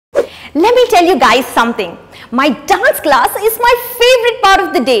Let me tell you guys something. My dance class is my favorite part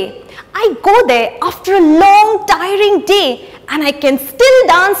of the day. I go there after a long, tiring day and I can still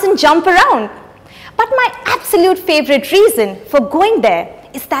dance and jump around. But my absolute favorite reason for going there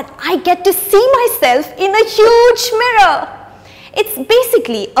is that I get to see myself in a huge mirror. It's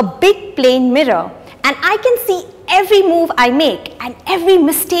basically a big plain mirror and I can see every move I make and every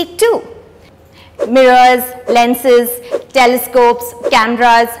mistake too. Mirrors, lenses, telescopes,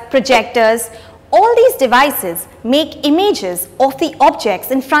 cameras, projectors, all these devices make images of the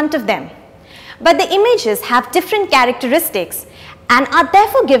objects in front of them. But the images have different characteristics and are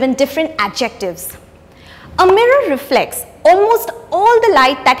therefore given different adjectives. A mirror reflects almost all the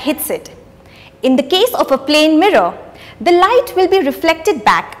light that hits it. In the case of a plain mirror, the light will be reflected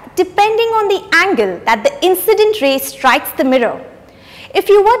back depending on the angle that the incident ray strikes the mirror. If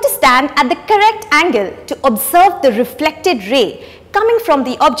you were to stand at the correct angle to observe the reflected ray coming from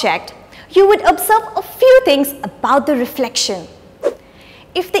the object, you would observe a few things about the reflection.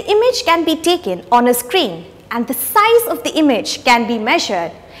 If the image can be taken on a screen and the size of the image can be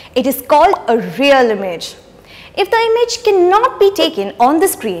measured, it is called a real image. If the image cannot be taken on the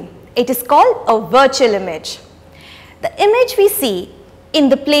screen, it is called a virtual image. The image we see in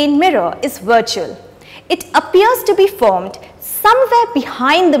the plain mirror is virtual. It appears to be formed somewhere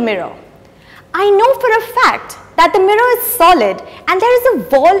behind the mirror. I know for a fact that the mirror is solid and there is a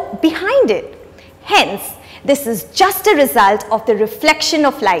wall behind it. Hence, this is just a result of the reflection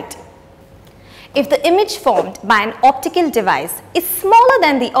of light. If the image formed by an optical device is smaller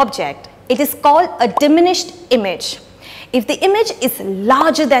than the object, it is called a diminished image. If the image is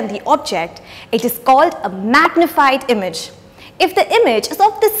larger than the object, it is called a magnified image. If the image is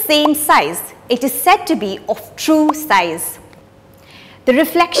of the same size, it is said to be of true size. The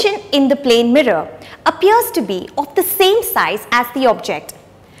reflection in the plain mirror appears to be of the same size as the object.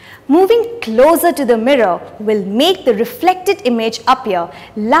 Moving closer to the mirror will make the reflected image appear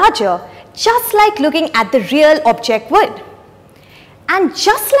larger, just like looking at the real object would. And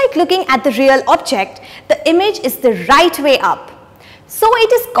just like looking at the real object, the image is the right way up. So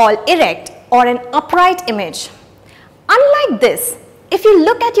it is called erect or an upright image. Unlike this, if you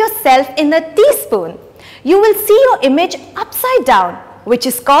look at yourself in a teaspoon, you will see your image upside down, which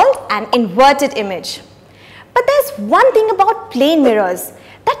is called an inverted image. But there's one thing about plain mirrors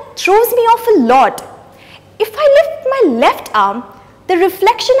that throws me off a lot. If I lift my left arm, the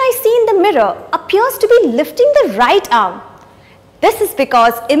reflection I see in the mirror appears to be lifting the right arm. This is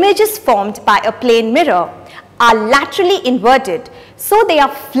because images formed by a plain mirror are laterally inverted, so they are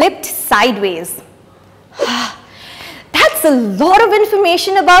flipped sideways. That's a lot of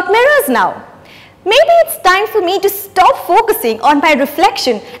information about mirrors now. Maybe it's time for me to stop focusing on my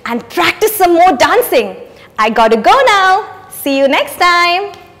reflection and practice some more dancing. I gotta go now. See you next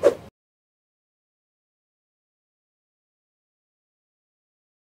time.